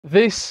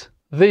This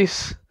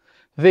is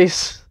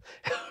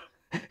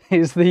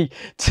the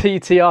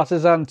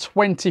TTArtisan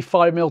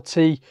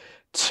 25mm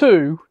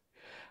T2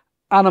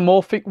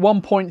 anamorphic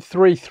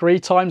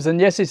 1.33 times,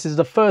 and yes, this is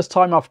the first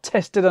time I've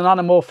tested an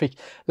anamorphic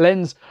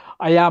lens.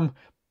 I am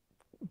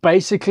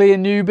basically a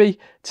newbie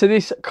to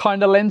this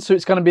kind of lens, so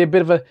it's going to be a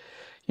bit of a,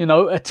 you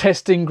know, a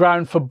testing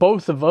ground for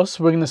both of us.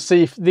 We're going to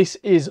see if this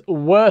is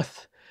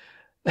worth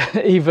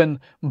even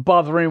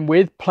bothering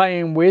with,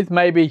 playing with.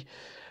 Maybe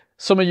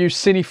some of you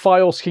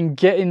cinephiles can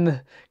get in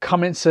the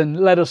comments and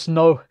let us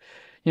know,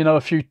 you know,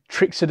 a few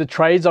tricks of the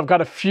trades. I've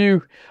got a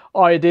few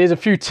ideas, a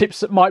few tips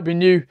that might be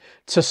new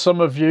to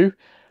some of you.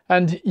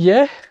 And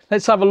yeah,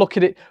 let's have a look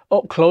at it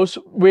up close.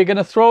 We're going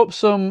to throw up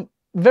some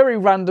very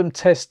random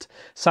test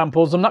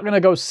samples. I'm not going to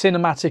go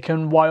cinematic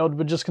and wild.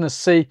 We're just going to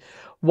see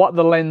what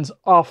the lens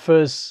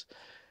offers.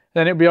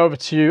 Then it'll be over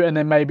to you, and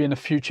then maybe in a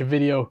future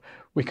video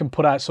we can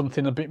put out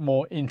something a bit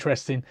more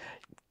interesting.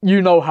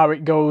 You know how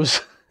it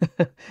goes.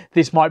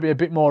 This might be a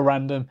bit more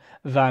random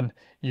than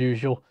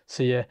usual.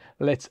 So yeah,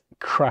 let's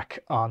crack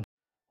on.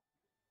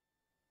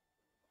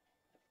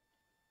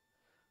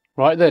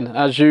 Right then,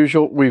 as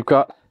usual, we've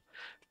got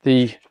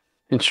the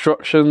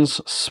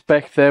instructions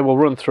spec there. We'll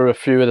run through a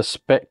few of the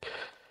spec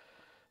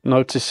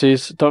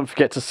notices. Don't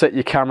forget to set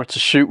your camera to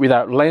shoot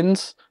without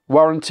lens,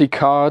 warranty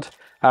card,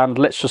 and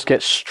let's just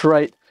get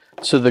straight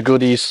to the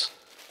goodies.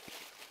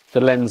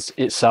 The lens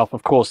itself,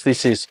 of course,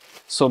 this is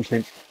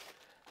something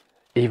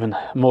even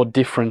more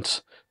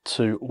different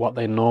to what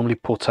they normally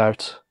put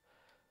out.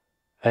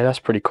 Hey, that's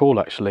pretty cool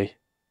actually.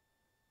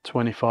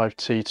 25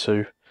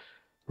 T2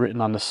 written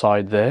on the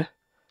side there.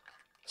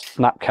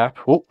 Snap cap.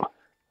 Oh,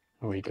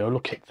 there we go.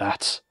 Look at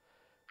that.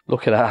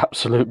 Look at that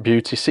absolute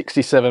beauty.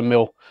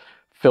 67mm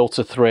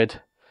filter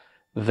thread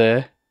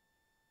there.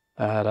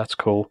 That's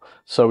cool.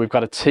 So we've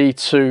got a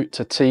T2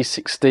 to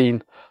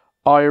T16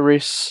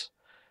 iris.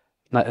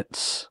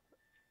 That's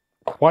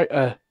quite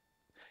a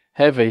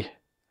heavy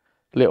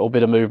little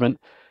bit of movement.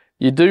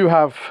 You do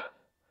have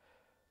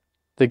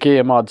the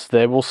gear mods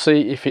there. We'll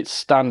see if it's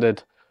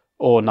standard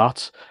or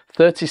not.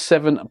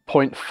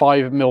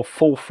 37.5mm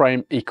full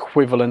frame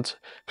equivalent,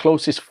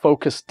 closest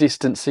focus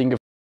distancing of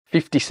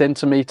 50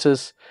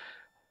 centimeters,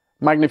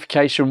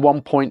 magnification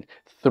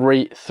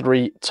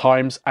 1.33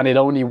 times, and it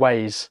only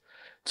weighs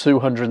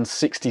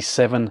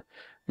 267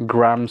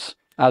 grams.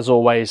 As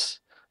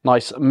always,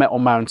 nice metal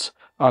mount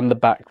on the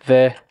back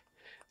there.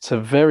 It's a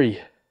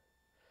very,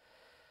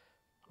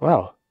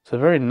 wow, it's a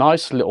very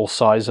nice little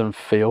size and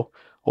feel,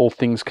 all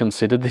things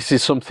considered. This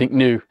is something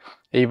new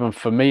even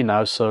for me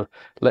now, so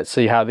let's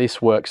see how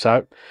this works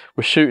out.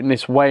 We're shooting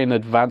this way in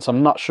advance.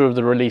 I'm not sure of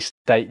the release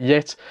date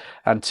yet,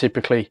 and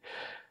typically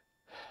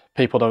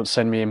people don't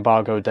send me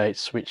embargo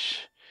dates,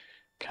 which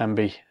can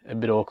be a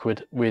bit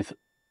awkward with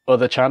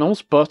other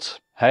channels, but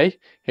hey,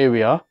 here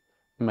we are.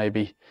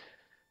 Maybe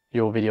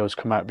your videos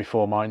come out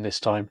before mine this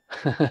time.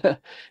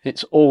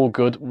 It's all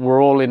good.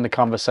 We're all in the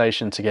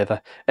conversation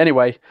together.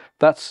 Anyway,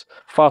 that's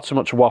far too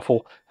much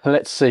waffle.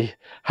 Let's see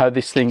how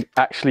this thing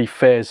actually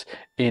fares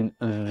in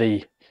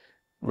the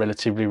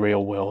relatively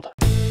real world.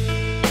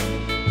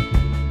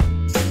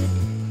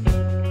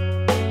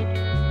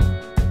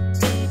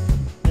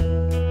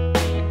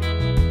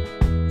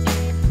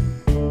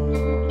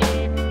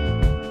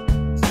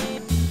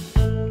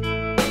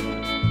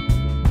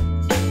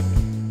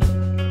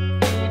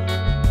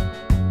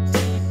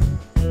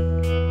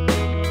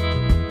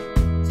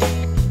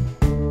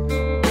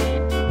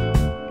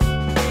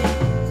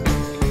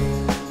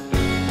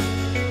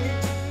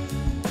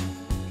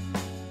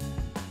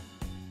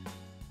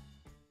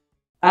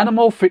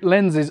 Anamorphic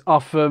lenses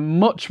offer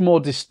much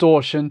more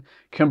distortion,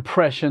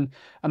 compression,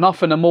 and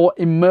often a more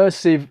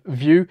immersive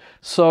view.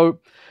 So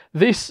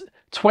this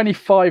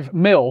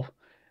 25mm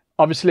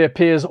obviously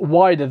appears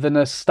wider than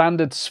a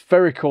standard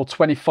spherical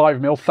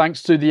 25mm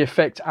thanks to the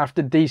effect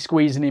after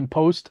desqueezing in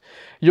post.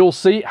 You'll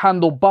see it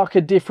handle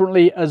bokeh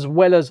differently as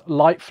well as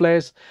light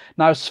flares.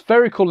 Now,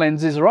 spherical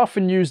lenses are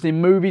often used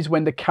in movies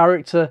when the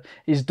character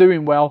is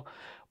doing well.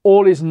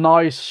 All is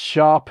nice,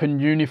 sharp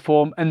and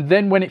uniform, and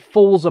then when it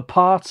falls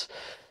apart,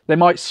 they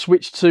might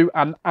switch to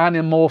an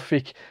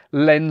anamorphic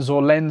lens,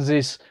 or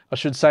lenses I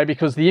should say,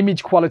 because the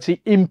image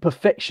quality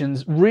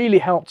imperfections really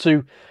help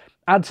to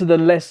add to the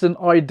less than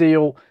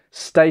ideal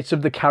state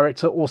of the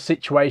character or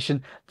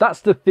situation.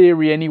 That's the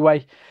theory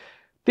anyway.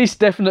 This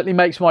definitely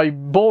makes my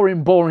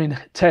boring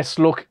test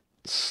look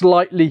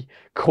slightly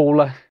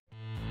cooler.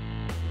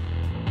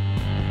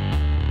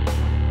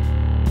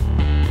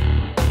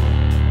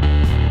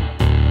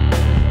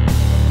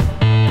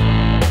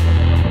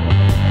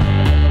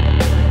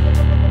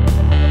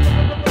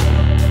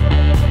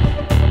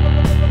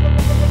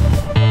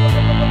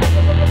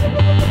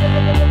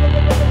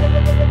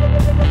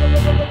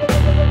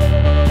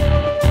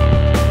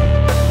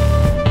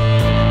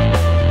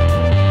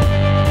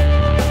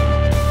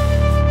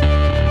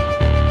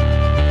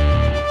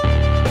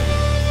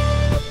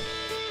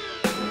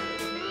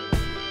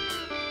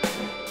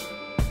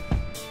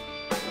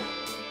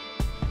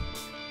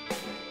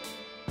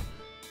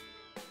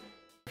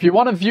 If you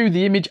want to view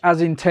the image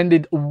as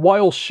intended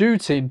while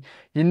shooting,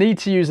 you need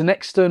to use an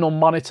external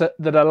monitor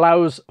that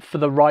allows for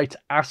the right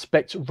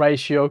aspect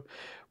ratio.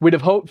 We'd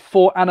have hoped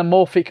for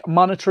anamorphic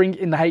monitoring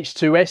in the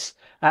H2S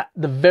at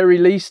the very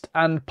least,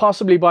 and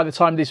possibly by the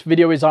time this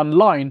video is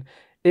online,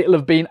 it'll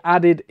have been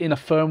added in a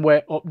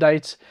firmware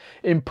update.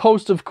 In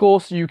post, of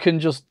course, you can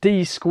just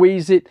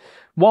de-squeeze it.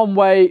 One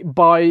way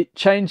by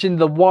changing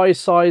the Y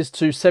size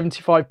to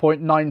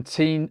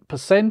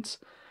 75.19%.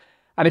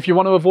 And if you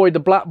want to avoid the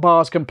black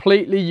bars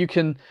completely, you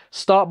can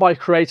start by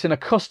creating a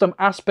custom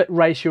aspect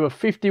ratio of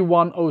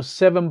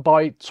 5107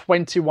 by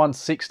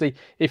 2160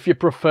 if you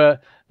prefer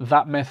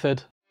that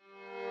method.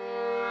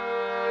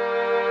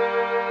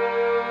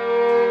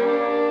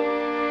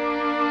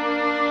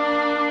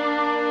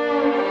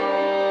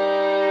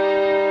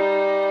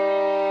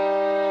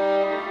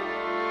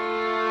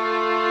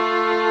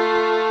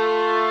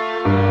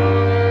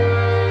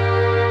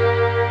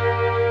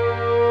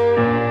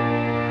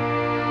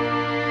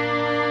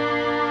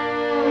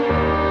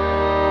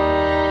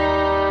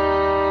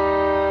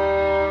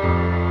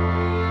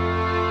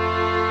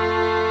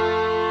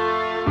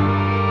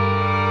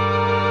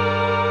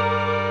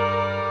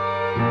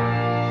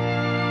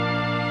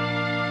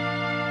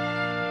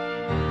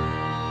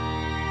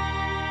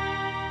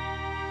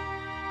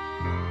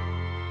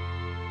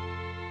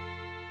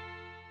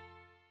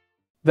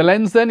 The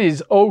lens then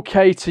is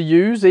okay to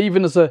use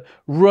even as a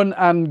run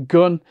and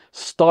gun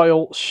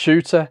style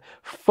shooter.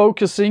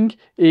 Focusing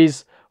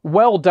is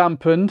well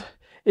dampened,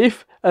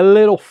 if a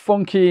little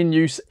funky in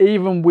use,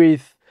 even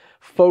with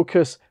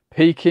focus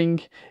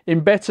peaking.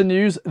 In better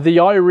news, the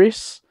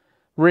iris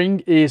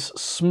ring is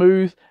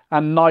smooth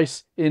and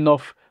nice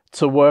enough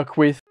to work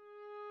with.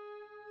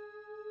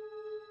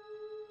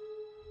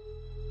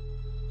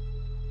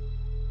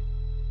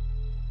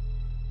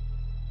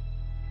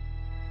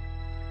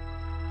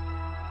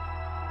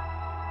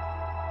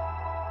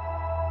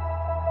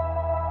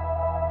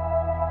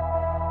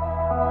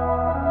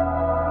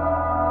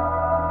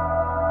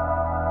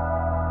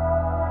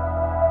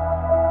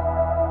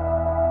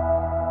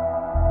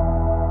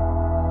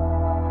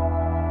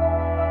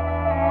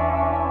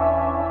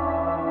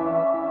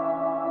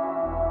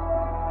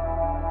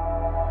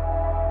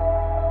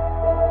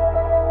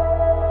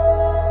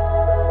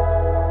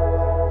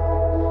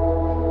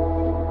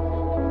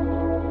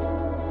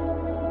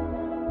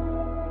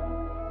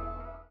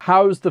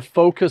 How's the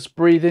focus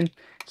breathing?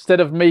 Instead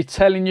of me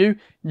telling you,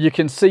 you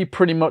can see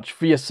pretty much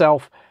for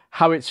yourself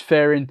how it's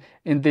faring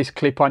in this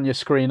clip on your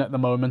screen at the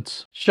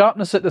moment.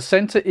 Sharpness at the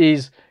center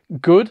is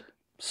good,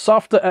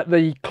 softer at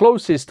the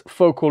closest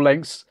focal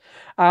lengths,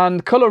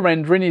 and color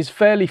rendering is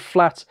fairly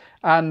flat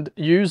and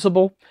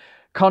usable.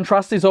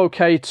 Contrast is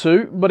okay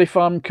too, but if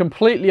I'm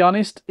completely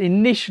honest,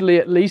 initially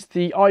at least,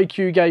 the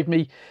IQ gave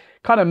me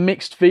kind of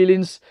mixed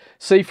feelings.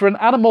 See, for an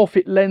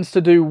anamorphic lens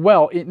to do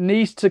well, it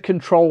needs to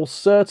control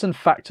certain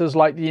factors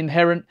like the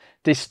inherent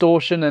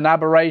distortion and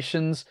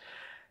aberrations,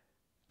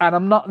 and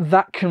I'm not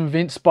that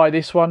convinced by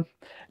this one.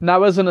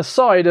 Now, as an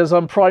aside, as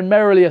I'm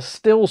primarily a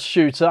stills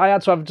shooter, I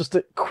had to have just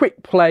a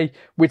quick play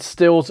with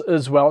stills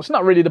as well. It's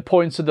not really the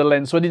point of the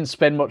lens, so I didn't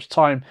spend much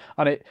time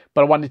on it,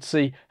 but I wanted to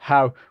see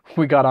how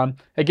we got on.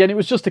 Again, it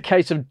was just a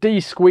case of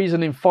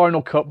de-squeezing in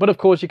Final Cut, but of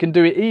course you can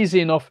do it easy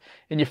enough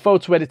in your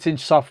photo editing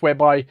software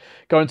by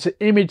going to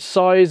image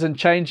size and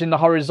changing the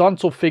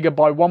horizontal figure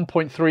by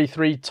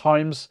 1.33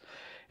 times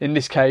in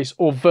this case,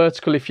 or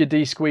vertical if you're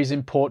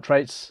de-squeezing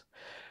portraits.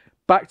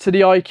 Back to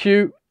the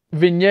IQ.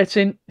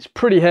 Vignetting is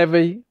pretty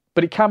heavy,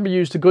 but it can be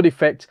used to good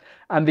effect,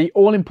 and the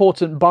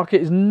all-important bokeh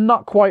is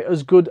not quite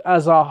as good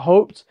as I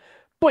hoped,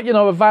 but you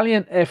know, a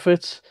valiant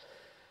effort.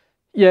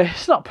 Yeah,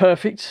 it's not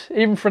perfect,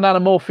 even for an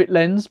anamorphic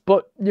lens,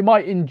 but you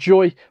might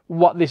enjoy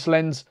what this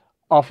lens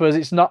offers.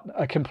 It's not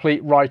a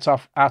complete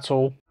write-off at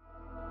all.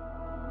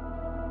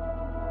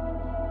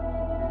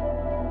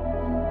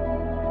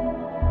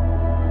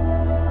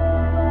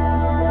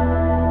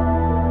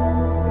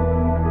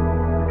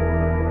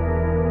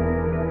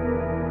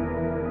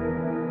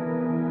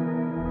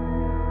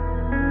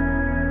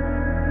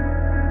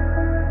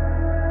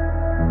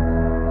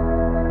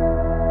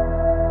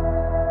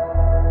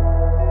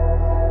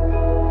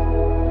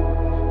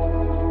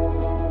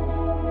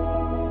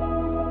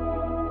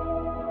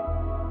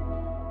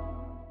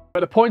 At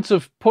the point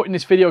of putting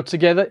this video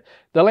together,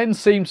 the lens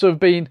seems to have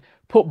been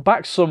put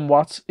back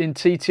somewhat in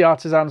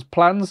TTArtisan's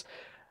plans.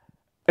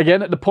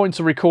 Again, at the point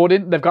of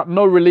recording, they've got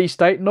no release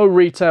date, no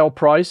retail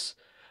price.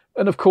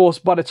 And of course,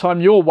 by the time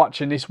you're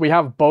watching this, we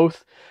have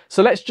both.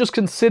 So let's just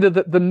consider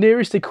that the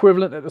nearest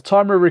equivalent at the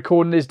time of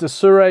recording is the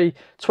Sirui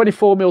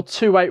 24mm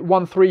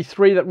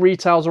 28133 that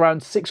retails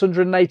around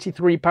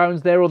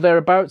 £683 there or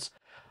thereabouts.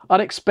 I'd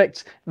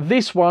expect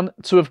this one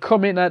to have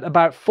come in at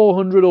about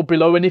 400 or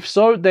below, and if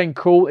so, then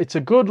cool. It's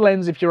a good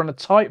lens if you're on a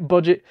tight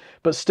budget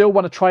but still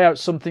want to try out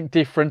something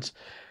different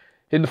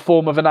in the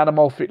form of an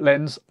anamorphic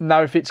lens.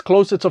 Now, if it's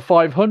closer to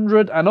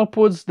 500 and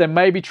upwards, then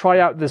maybe try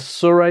out the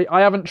Sirui.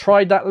 I haven't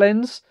tried that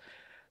lens,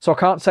 so I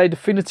can't say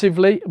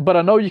definitively, but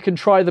I know you can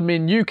try them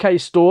in UK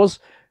stores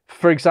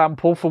for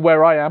example, for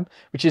where I am,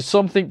 which is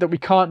something that we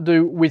can't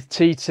do with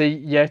TT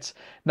yet.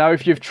 Now,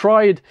 if you've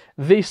tried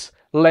this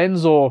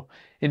lens or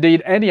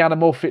indeed any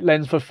anamorphic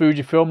lens for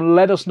Fujifilm,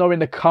 let us know in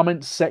the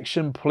comments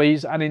section,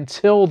 please. And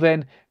until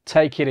then,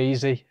 take it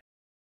easy.